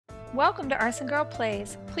Welcome to Arsen Girl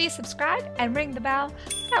Plays. Please subscribe and ring the bell.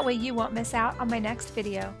 That way you won't miss out on my next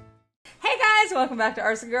video. Hey guys, welcome back to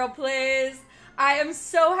Arsen Girl Plays. I am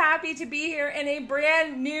so happy to be here in a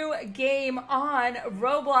brand new game on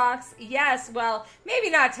Roblox. Yes, well, maybe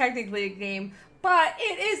not technically a game, but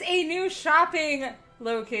it is a new shopping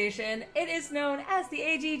location. It is known as the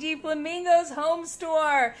AGG Flamingos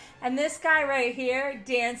Homestore. And this guy right here,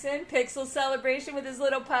 dancing, Pixel Celebration with his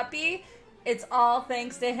little puppy, it's all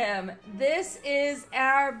thanks to him. This is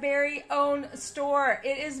our very own store.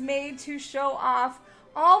 It is made to show off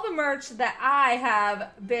all the merch that I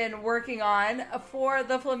have been working on for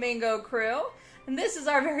the Flamingo crew. And this is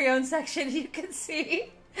our very own section. You can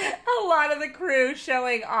see a lot of the crew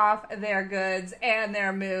showing off their goods and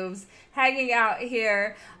their moves, hanging out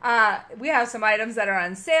here. We have some items that are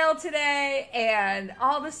on sale today, and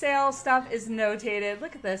all the sale stuff is notated.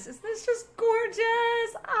 Look at this. Isn't this just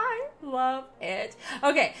gorgeous? I love it.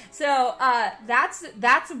 Okay, so that's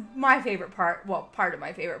my favorite part. Well, part of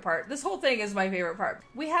my favorite part. This whole thing is my favorite part.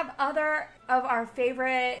 We have other of our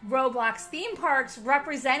favorite Roblox theme parks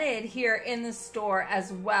represented here in the store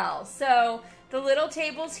as well. So the little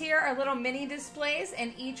tables here are little mini displays,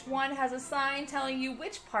 and each one has a sign telling you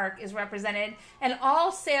which park is represented, and all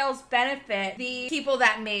sales benefit the people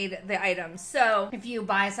that made the items. So if you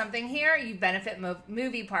buy something here, you benefit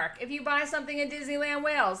movie park. If you buy something in Disneyland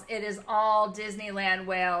Wales, it is all Disneyland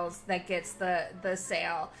Wales that gets the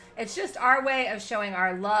sale. It's just our way of showing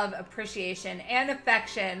our love, appreciation, and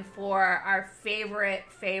affection for our favorite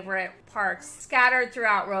parks scattered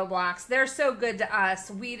throughout Roblox. They're so good to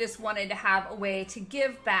us. We just wanted to have a way to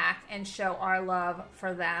give back and show our love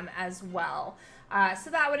for them as well. So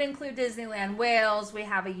that would include Disneyland Wales. We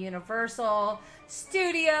have a Universal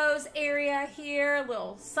Studios area here.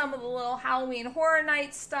 Some of the little Halloween Horror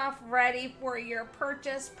Nights stuff ready for your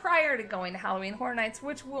purchase prior to going to Halloween Horror Nights,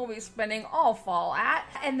 which we'll be spending all fall at.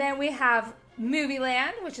 And then we have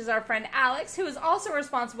Movieland, which is our friend Alex, who is also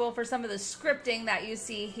responsible for some of the scripting that you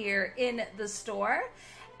see here in the store.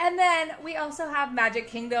 And then we also have Magic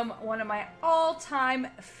Kingdom, one of my all-time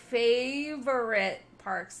favorite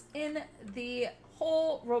parks in the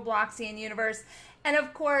whole Robloxian universe. And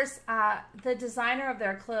of course, the designer of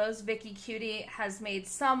their clothes, Vicky Cutie, has made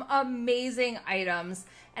some amazing items,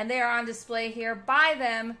 and they are on display here. Buy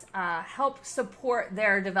them, help support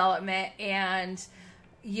their development, and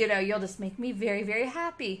you know, you'll just make me very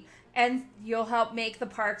happy, and you'll help make the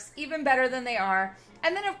parks even better than they are.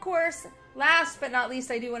 And then of course, last but not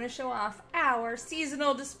least, I do want to show off our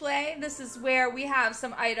seasonal display. This is where we have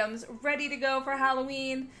some items ready to go for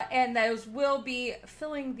Halloween, and those will be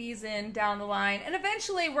filling these in down the line. And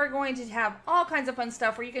eventually we're going to have all kinds of fun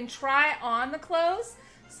stuff where you can try on the clothes.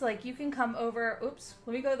 So like you can come over, oops,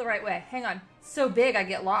 let me go the right way. Hang on, so big I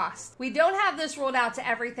get lost. We don't have this rolled out to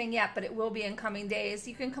everything yet, but it will be in coming days.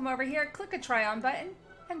 You can come over here, click a try on button,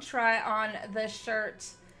 and try on the shirt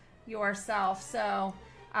yourself. So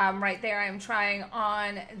right there, I'm trying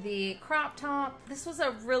on the crop top. This was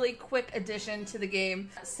a really quick addition to the game.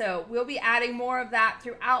 So we'll be adding more of that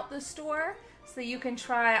throughout the store so you can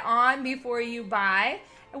try on before you buy.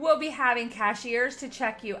 And we'll be having cashiers to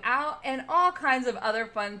check you out, and all kinds of other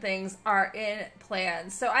fun things are in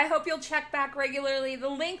plans. So I hope you'll check back regularly. The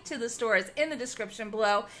link to the store is in the description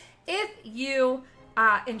below. If you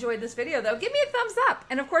enjoyed this video though, give me a thumbs up.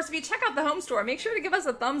 And of course, if you check out the home store, make sure to give us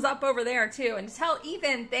a thumbs up over there too, and tell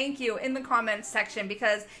Ethan thank you in the comments section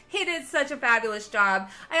because he did such a fabulous job.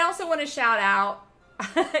 I also want to shout out,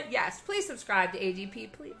 yes, please subscribe to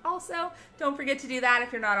AGP. Please also don't forget to do that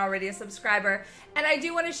if you're not already a subscriber. And I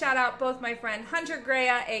do want to shout out both my friend Hunter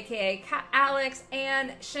Greya, aka Alex,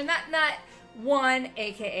 and Shanutnut1,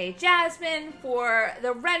 aka Jasmine, for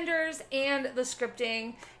the renders and the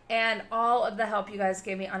scripting and all of the help you guys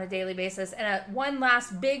give me on a daily basis. And one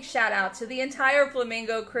last big shout out to the entire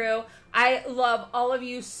Flamingo crew. I love all of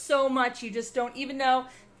you so much. You just don't even know.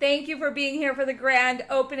 Thank you for being here for the grand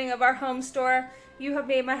opening of our home store. You have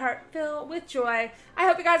made my heart fill with joy. I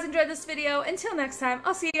hope you guys enjoyed this video. Until next time,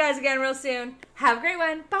 I'll see you guys again real soon. Have a great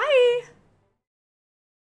one. Bye.